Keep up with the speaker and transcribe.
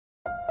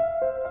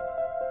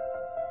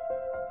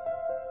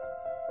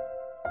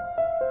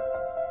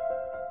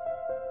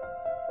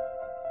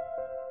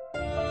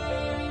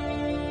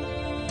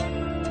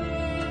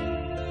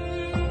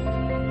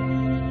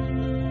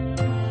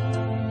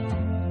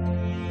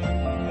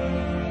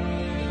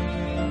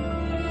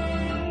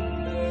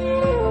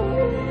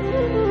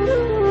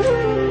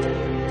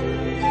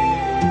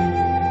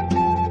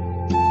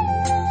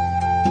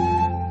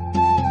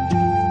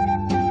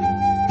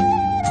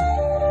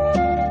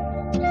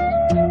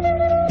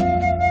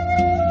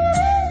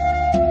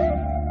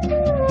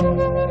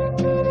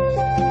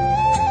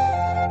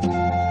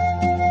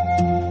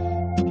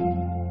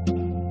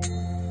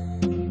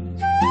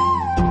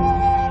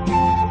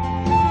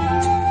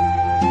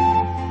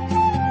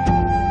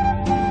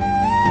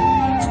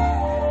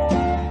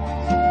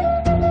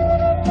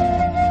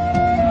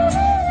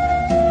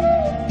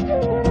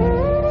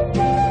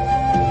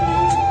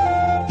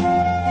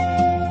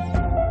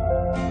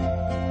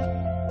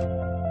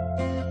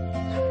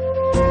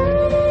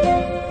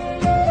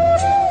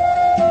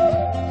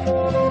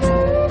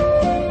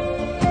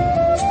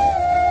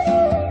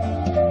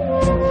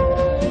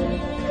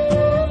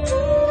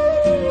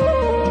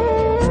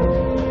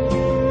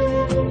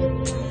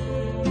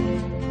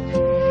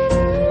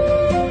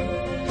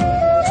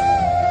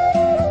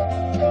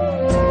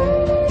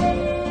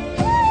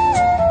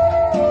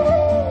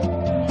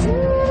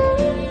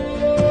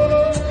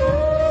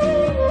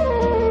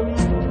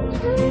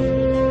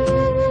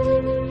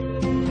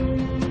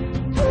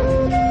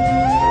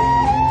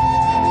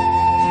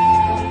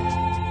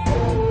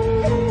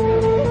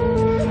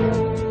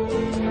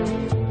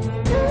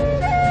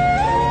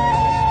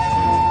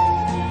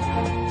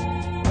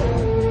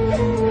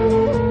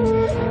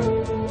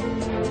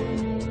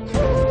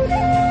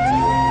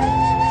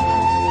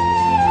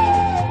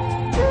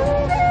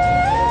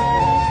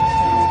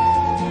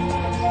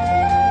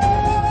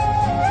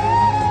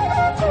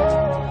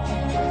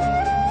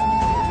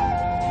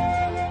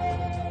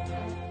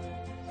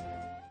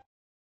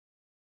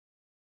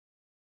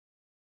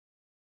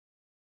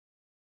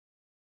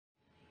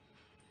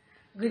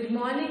Good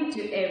morning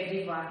to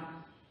everyone.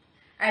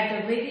 At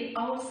the very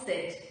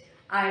outset,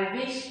 I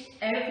wish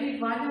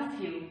every one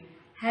of you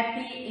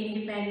Happy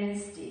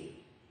Independence Day.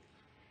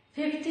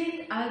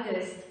 15th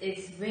August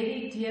is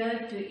very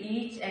dear to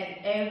each and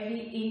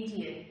every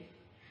Indian,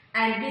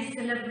 and we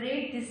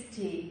celebrate this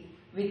day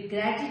with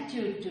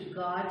gratitude to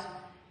God,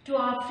 to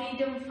our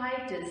freedom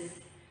fighters,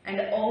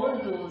 and all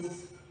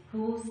those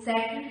who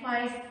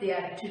sacrificed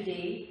their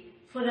today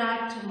for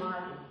our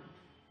tomorrow.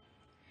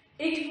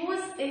 It was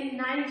in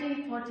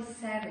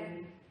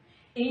 1947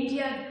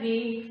 India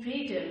gained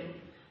freedom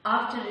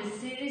after a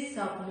series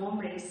of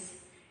moments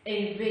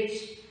in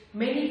which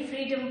many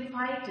freedom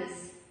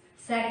fighters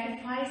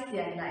sacrificed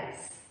their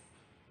lives.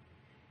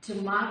 To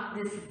mark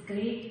this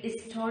great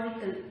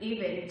historical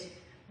event,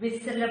 we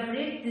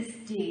celebrate this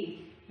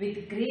day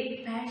with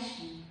great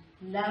passion,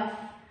 love,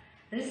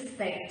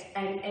 respect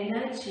and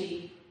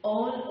energy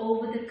all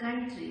over the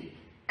country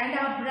and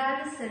our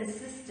brothers and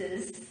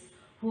sisters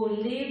who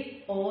live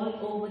all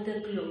over the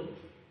globe.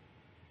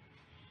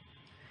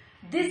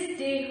 This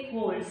day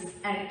holds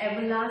an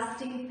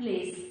everlasting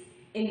place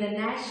in the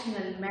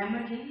national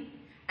memory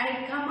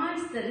and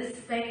commands the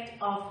respect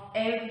of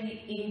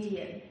every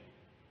Indian.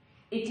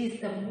 It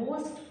is the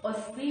most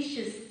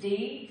auspicious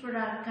day for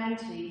our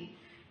country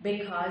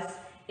because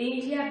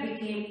India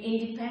became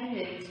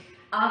independent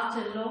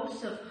after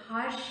lots of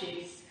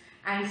hardships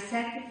and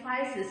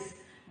sacrifices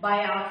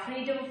by our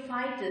freedom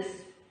fighters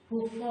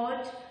who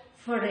fought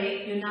for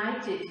a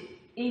united,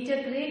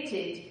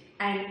 integrated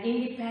and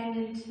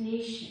independent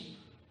nation.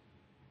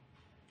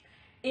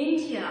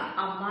 India,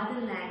 our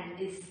motherland,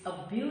 is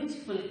a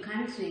beautiful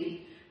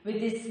country with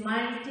its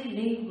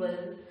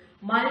multilingual,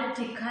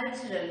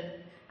 multicultural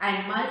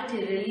and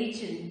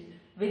multi-religion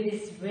with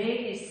its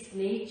various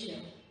nature,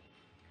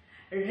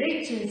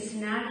 rich in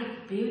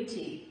scenic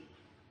beauty.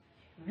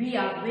 We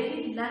are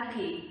very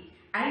lucky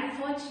and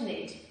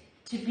fortunate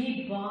to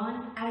be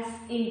born as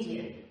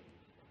Indian.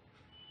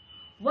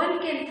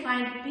 One can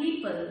find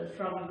people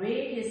from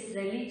various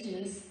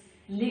religions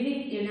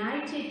living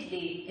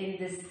unitedly in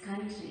this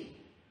country.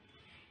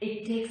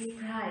 It takes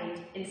pride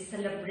in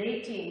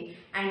celebrating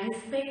and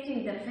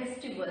respecting the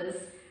festivals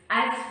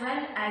as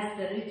well as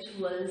the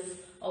rituals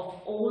of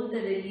all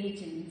the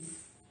religions.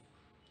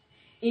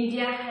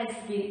 India has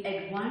been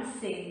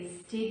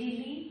advancing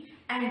steadily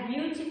and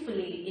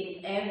beautifully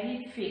in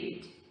every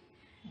field,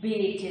 be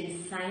it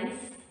in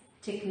science,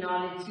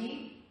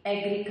 technology,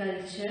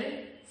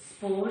 agriculture,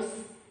 sports,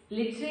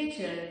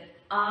 literature,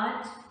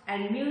 art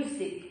and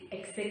music,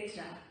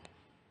 etc.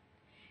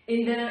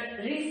 In the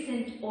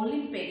recent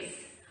Olympics,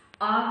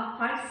 our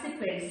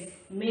participants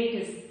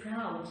made us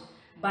proud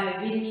by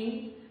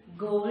winning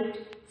gold,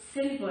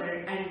 silver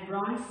and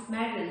bronze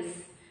medals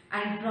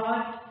and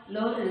brought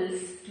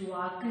laurels to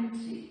our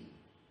country.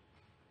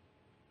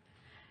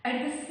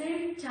 At the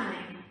same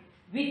time,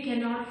 we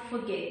cannot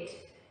forget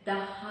the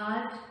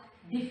hard,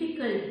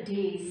 difficult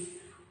days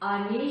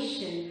our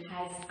nation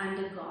has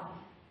undergone.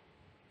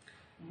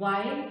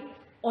 While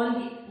on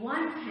the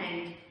one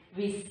hand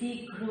we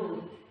see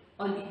growth,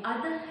 on the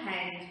other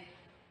hand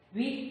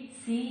we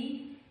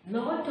see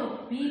lot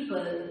of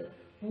people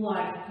who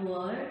are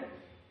poor,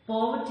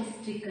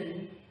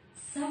 poverty-stricken,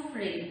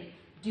 suffering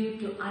due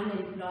to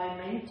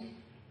unemployment,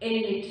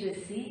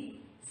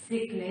 illiteracy,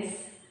 sickness,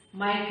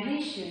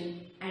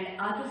 migration and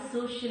other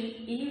social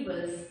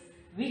evils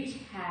which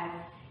have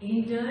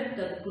hindered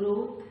the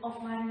growth of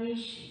our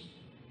nation.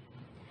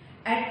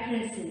 At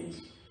present,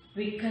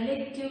 we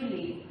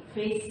collectively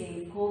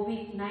facing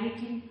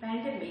COVID-19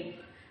 pandemic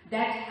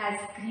that has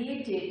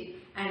created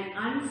an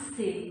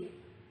unsafe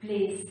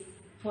place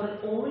for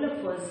all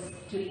of us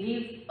to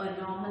live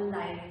a normal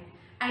life,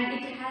 and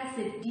it has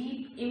a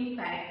deep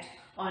impact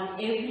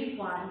on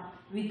everyone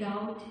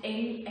without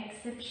any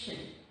exception,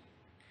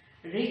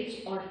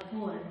 rich or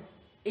poor,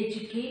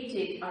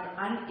 educated or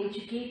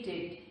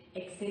uneducated,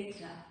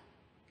 etc.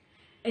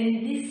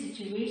 In these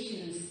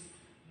situations,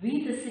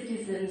 we the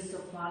citizens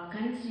of our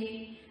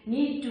country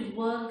need to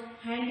work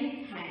hand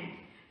in hand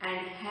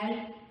and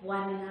help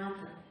one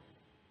another.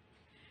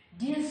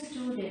 Dear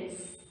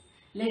students,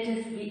 let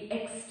us be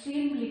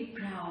extremely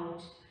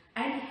proud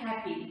and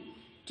happy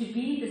to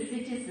be the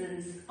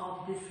citizens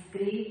of this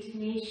great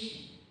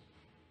nation.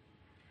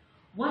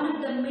 One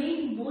of the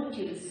main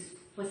motives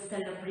for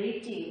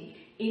celebrating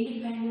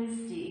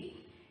Independence Day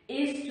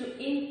is to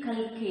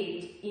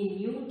inculcate in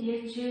you,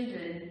 dear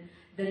children,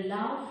 the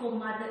love for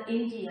Mother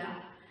India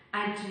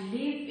and to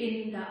live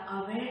in the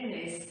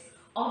awareness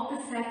of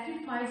the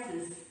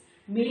sacrifices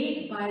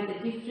made by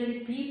the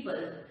different people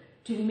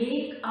to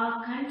make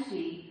our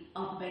country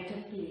a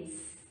better place.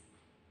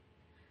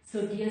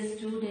 So dear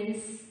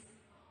students,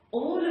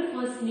 all of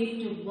us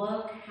need to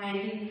work hand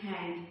in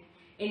hand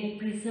in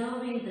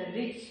preserving the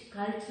rich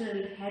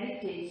cultural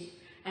heritage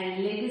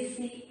and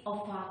legacy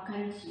of our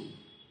country.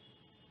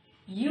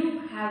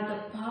 You have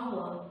the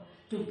power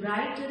to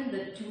brighten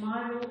the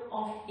tomorrow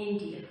of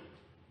India.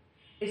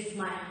 It's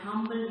my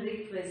humble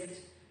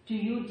request to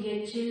you,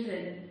 dear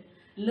children,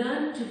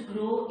 learn to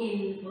grow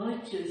in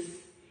virtues,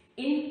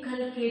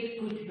 inculcate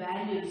good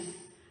values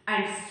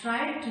and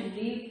strive to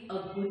live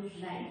a good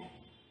life,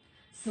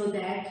 so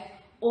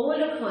that all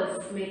of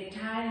us may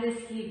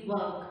tirelessly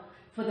work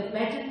for the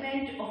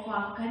betterment of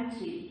our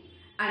country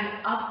and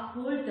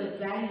uphold the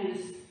values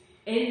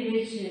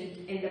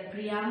envisioned in the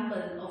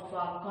preamble of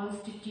our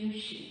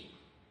Constitution.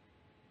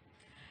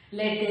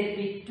 Let there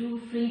be true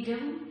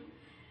freedom,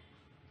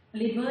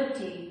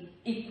 liberty,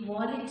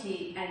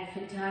 equality and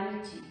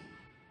fraternity.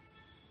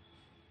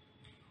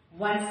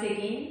 Once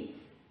again,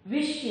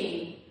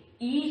 wishing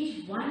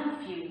each one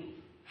of you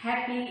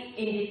Happy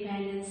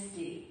Independence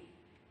Day.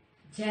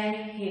 Jai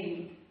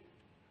Hind.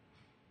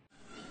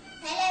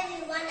 Hello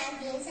everyone, I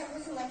am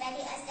Sabu Sumatari,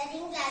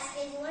 studying class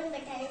K1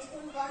 Botanic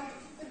School, Guwahati.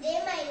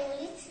 Today my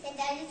role is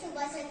Netaji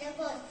Subhash Chandra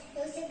Bose. He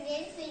was a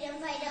great freedom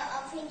fighter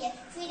of India.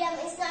 Freedom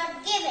is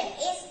not given,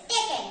 it's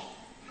taken.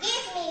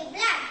 Give me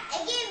blood, I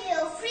give you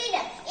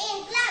freedom.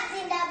 Inqilab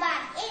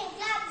Zindabad,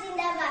 Inqilab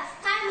Zindabad.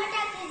 Bharat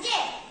Mata ki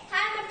Jai.